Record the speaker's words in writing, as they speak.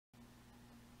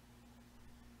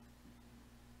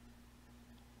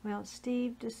Well,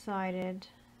 Steve decided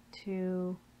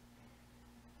to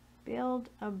build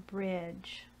a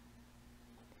bridge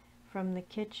from the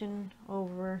kitchen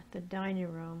over the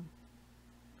dining room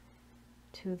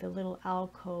to the little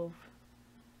alcove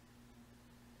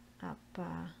up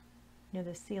near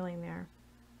the ceiling there.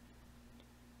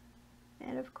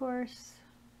 And of course,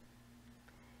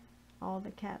 all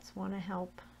the cats want to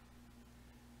help.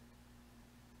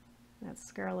 That's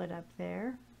Scarlet up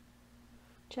there,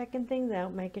 checking things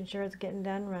out, making sure it's getting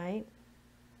done right.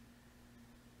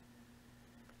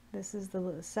 This is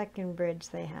the second bridge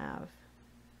they have.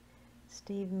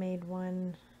 Steve made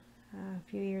one a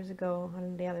few years ago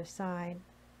on the other side.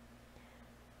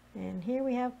 And here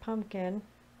we have Pumpkin.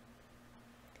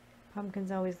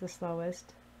 Pumpkin's always the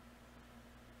slowest,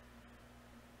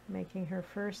 making her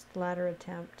first ladder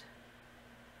attempt.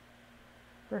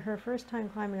 For her first time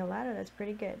climbing a ladder, that's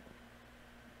pretty good.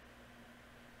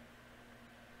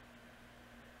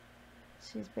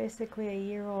 She's basically a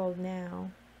year old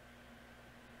now.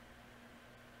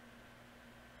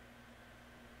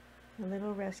 A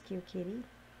little rescue kitty.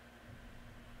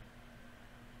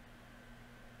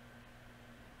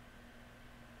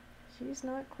 She's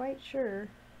not quite sure.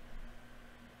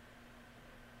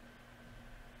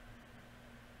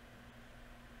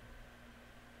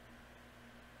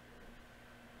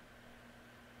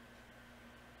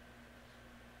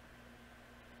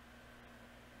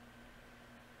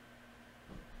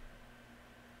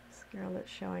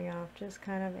 Scarlet's showing off, just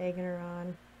kind of egging her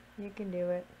on. You can do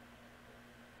it.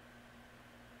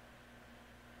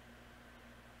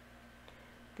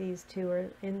 These two are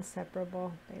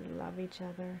inseparable. They love each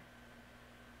other.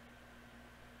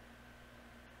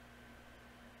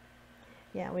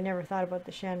 Yeah, we never thought about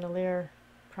the chandelier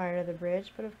prior to the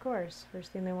bridge, but of course,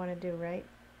 first thing they want to do, right?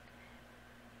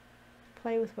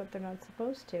 Play with what they're not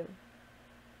supposed to.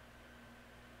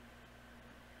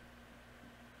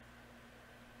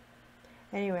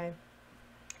 Anyway,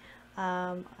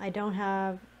 I don't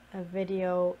have a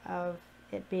video of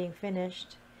it being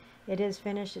finished. It is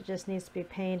finished, it just needs to be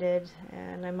painted,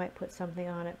 and I might put something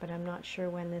on it, but I'm not sure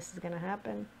when this is going to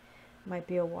happen. It might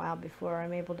be a while before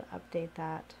I'm able to update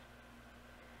that.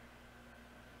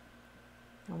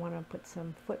 I want to put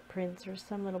some footprints or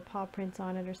some little paw prints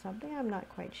on it or something. I'm not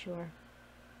quite sure.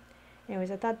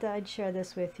 Anyways, I thought that I'd share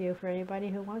this with you for anybody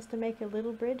who wants to make a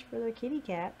little bridge for their kitty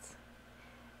cats.